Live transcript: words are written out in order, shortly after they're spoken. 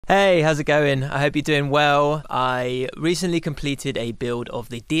Hey, how's it going? I hope you're doing well. I recently completed a build of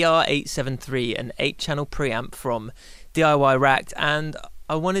the DR-873, an 8-channel preamp from DIY Racked, and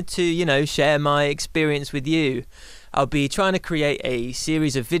I wanted to, share my experience with you. I'll be trying to create a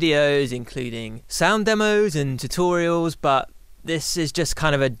series of videos including sound demos and tutorials, but this is just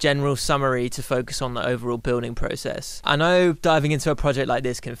kind of a general summary to focus on the overall building process. I know diving into a project like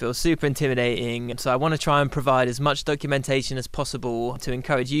this can feel super intimidating, so I want to try and provide as much documentation as possible to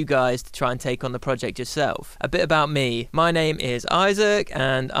encourage you guys to try and take on the project yourself. A bit about me. My name is Isaac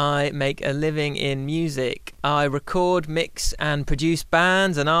and I make a living in music. I record, mix and produce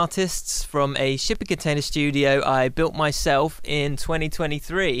bands and artists from a shipping container studio I built myself in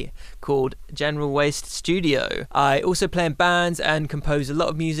 2023 called General Waste Studio. I also play in bands and compose a lot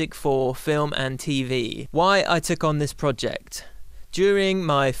of music for film and TV. Why I took on this project? During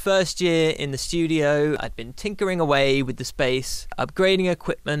my first year in the studio, I'd been tinkering away with the space, upgrading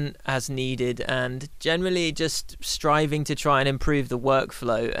equipment as needed, and generally just striving to try and improve the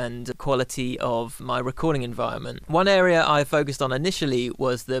workflow and quality of my recording environment. One area I focused on initially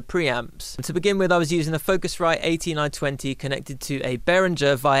was the preamps. To begin with, I was using a Focusrite 18920 connected to a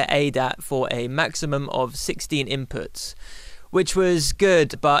Behringer via ADAT for a maximum of 16 inputs, which was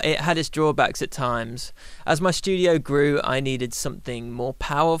good, but it had its drawbacks at times. As my studio grew, I needed something more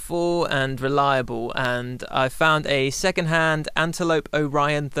powerful and reliable, and I found a second-hand Antelope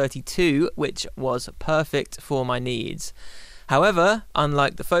Orion 32, which was perfect for my needs. However,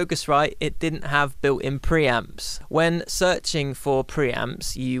 unlike the Focusrite, it didn't have built-in preamps. When searching for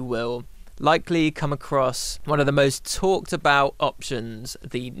preamps, you will likely come across one of the most talked about options,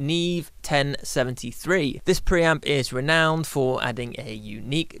 the Neve 1073. This preamp is renowned for adding a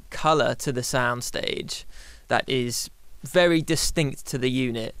unique colour to the soundstage that is very distinct to the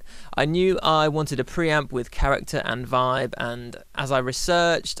unit. I knew I wanted a preamp with character and vibe, and as I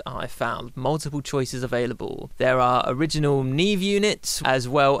researched, I found multiple choices available. There are original Neve units as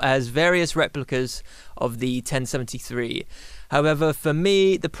well as various replicas of the 1073. However, for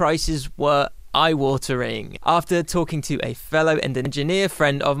me, the prices were eye-watering. After talking to a fellow engineer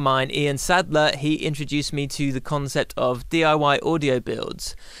friend of mine, Ian Sadler, he introduced me to the concept of DIY audio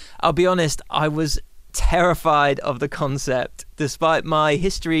builds. I'll be honest, I was terrified of the concept. Despite my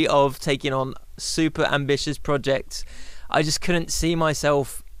history of taking on super ambitious projects, I just couldn't see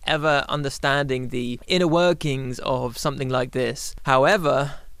myself ever understanding the inner workings of something like this.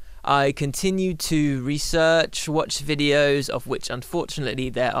 However, I continued to research, watch videos, of which unfortunately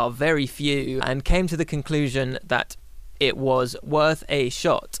there are very few, and came to the conclusion that it was worth a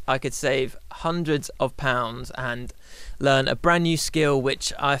shot. I could save hundreds of pounds and learn a brand new skill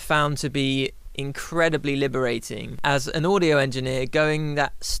which I found to be incredibly liberating. As an audio engineer, going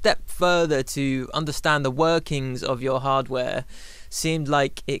that step further to understand the workings of your hardware seemed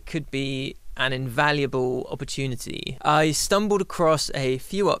like it could be an invaluable opportunity. I stumbled across a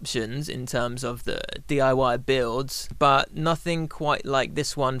few options in terms of the DIY builds, but nothing quite like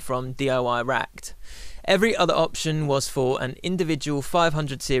this one from DIY Racked. Every other option was for an individual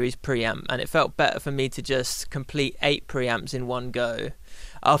 500 series preamp, and it felt better for me to just complete 8 preamps in one go.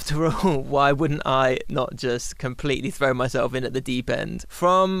 After all, why wouldn't I not just completely throw myself in at the deep end?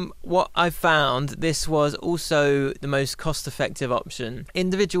 From what I found, this was also the most cost-effective option.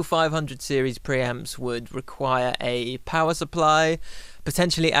 Individual 500 series preamps would require a power supply,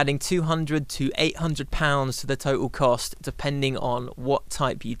 potentially adding £200 to £800 to the total cost depending on what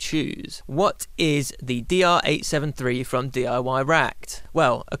type you choose. What is the DR-873 from DIY Racked?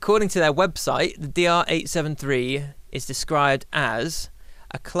 Well, according to their website, the DR-873 is described as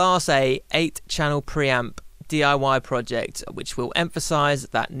a Class A 8-channel preamp DIY project which will emphasize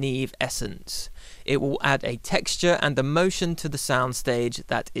that Neve essence. It will add a texture and emotion to the soundstage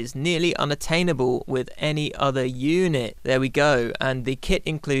that is nearly unattainable with any other unit. There we go. And the kit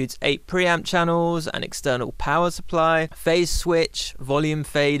includes 8 preamp channels, an external power supply, phase switch, volume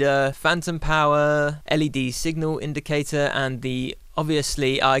fader, phantom power, LED signal indicator, and the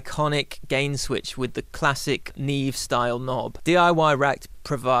obviously iconic gain switch with the classic Neve style knob. DIY Racked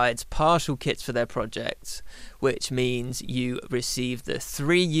provides partial kits for their projects, which means you receive the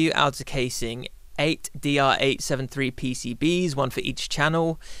 3U outer casing, 8 DR-873 PCBs, one for each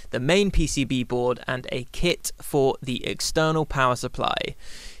channel, the main PCB board, and a kit for the external power supply.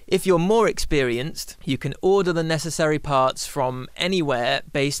 If you're more experienced, you can order the necessary parts from anywhere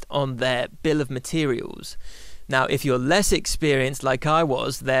based on their bill of materials. Now, if you're less experienced like I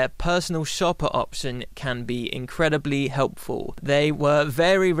was, their personal shopper option can be incredibly helpful. They were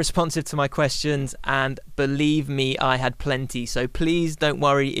very responsive to my questions, and believe me, I had plenty, so please don't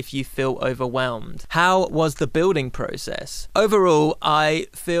worry if you feel overwhelmed. How was the building process? Overall, I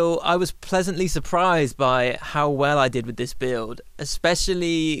feel I was pleasantly surprised by how well I did with this build,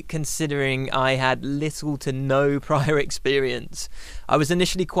 especially considering I had little to no prior experience. I was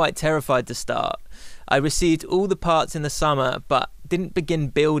initially quite terrified to start. I received all the parts in the summer, but didn't begin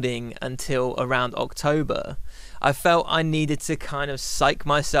building until around October. I felt I needed to kind of psych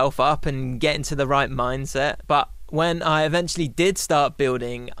myself up and get into the right mindset, but when I eventually did start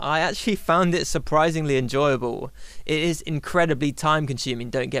building, I actually found it surprisingly enjoyable. It is incredibly time consuming,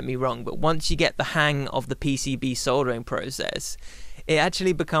 don't get me wrong, but once you get the hang of the PCB soldering process, it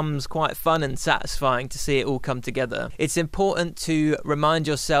actually becomes quite fun and satisfying to see it all come together. It's important to remind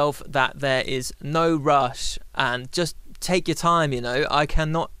yourself that there is no rush and just take your time, I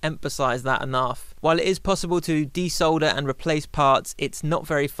cannot emphasize that enough. While it is possible to desolder and replace parts, it's not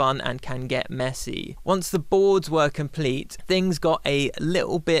very fun and can get messy. Once the boards were complete, things got a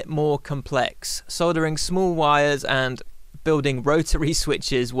little bit more complex. Soldering small wires and building rotary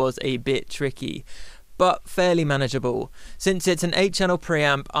switches was a bit tricky, but fairly manageable. Since it's an 8-channel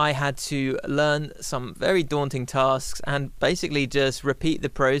preamp, I had to learn some very daunting tasks and basically just repeat the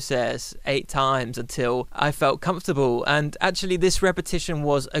process 8 times until I felt comfortable, and actually this repetition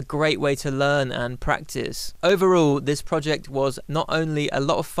was a great way to learn and practice. Overall, this project was not only a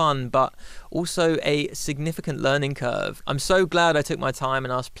lot of fun, but also a significant learning curve. I'm so glad I took my time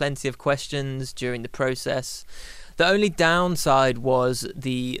and asked plenty of questions during the process. The only downside was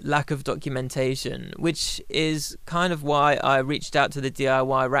the lack of documentation, which is kind of why I reached out to the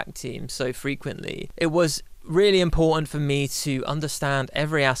DIY rack team so frequently. It was really important for me to understand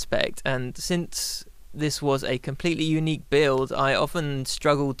every aspect, and since this was a completely unique build, I often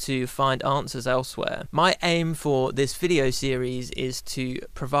struggled to find answers elsewhere. My aim for this video series is to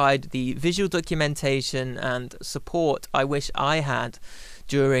provide the visual documentation and support I wish I had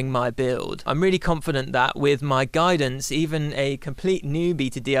during my build. I'm really confident that with my guidance, even a complete newbie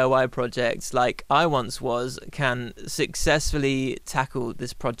to DIY projects like I once was can successfully tackle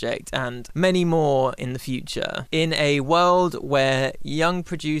this project and many more in the future. In a world where young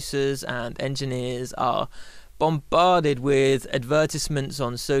producers and engineers are bombarded with advertisements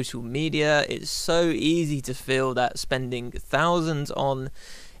on social media, it's so easy to feel that spending thousands on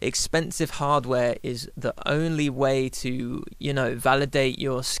expensive hardware is the only way to, validate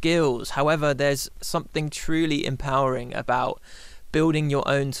your skills. However, there's something truly empowering about building your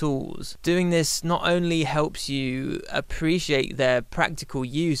own tools. Doing this not only helps you appreciate their practical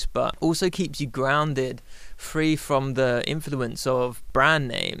use, but also keeps you grounded, free from the influence of brand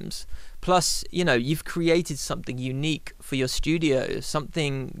names. Plus, you've created something unique for your studio,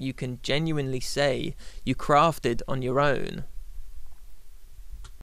 something you can genuinely say you crafted on your own.